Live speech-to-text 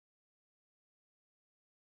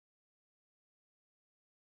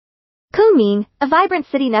Kunming, a vibrant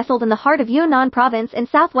city nestled in the heart of Yunnan province in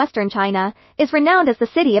southwestern China, is renowned as the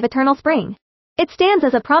city of eternal spring. It stands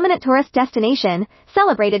as a prominent tourist destination,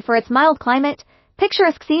 celebrated for its mild climate,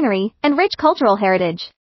 picturesque scenery, and rich cultural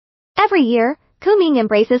heritage. Every year, Kunming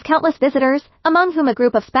embraces countless visitors, among whom a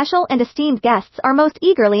group of special and esteemed guests are most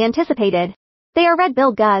eagerly anticipated. They are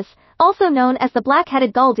red-billed gulls, also known as the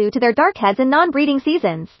black-headed gull due to their dark heads in non-breeding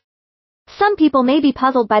seasons. Some people may be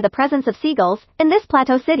puzzled by the presence of seagulls in this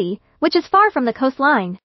plateau city, which is far from the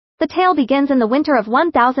coastline. The tale begins in the winter of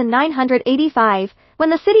 1985, when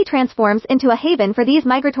the city transforms into a haven for these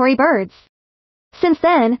migratory birds. Since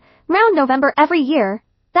then, round November every year,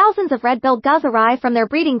 thousands of red-billed gulls arrive from their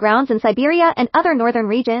breeding grounds in Siberia and other northern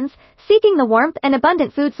regions, seeking the warmth and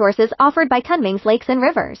abundant food sources offered by Kunming's lakes and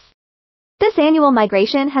rivers. This annual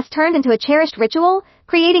migration has turned into a cherished ritual,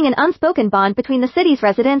 creating an unspoken bond between the city's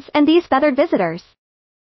residents and these feathered visitors.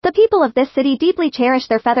 The people of this city deeply cherish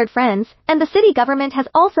their feathered friends, and the city government has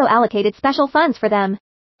also allocated special funds for them.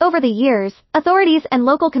 Over the years, authorities and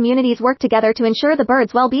local communities work together to ensure the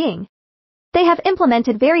birds' well-being. They have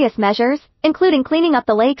implemented various measures, including cleaning up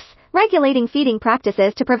the lakes, regulating feeding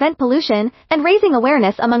practices to prevent pollution, and raising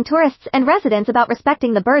awareness among tourists and residents about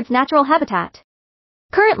respecting the birds' natural habitat.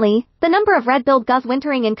 Currently, the number of red-billed gulls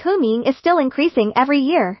wintering in Kunming is still increasing every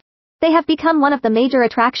year. They have become one of the major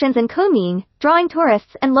attractions in Kunming, drawing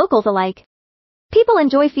tourists and locals alike. People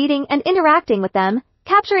enjoy feeding and interacting with them,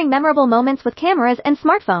 capturing memorable moments with cameras and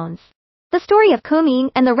smartphones. The story of Kunming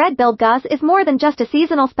and the red-billed gulls is more than just a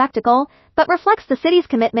seasonal spectacle, but reflects the city's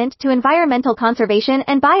commitment to environmental conservation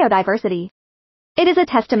and biodiversity. It is a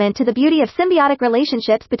testament to the beauty of symbiotic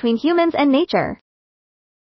relationships between humans and nature.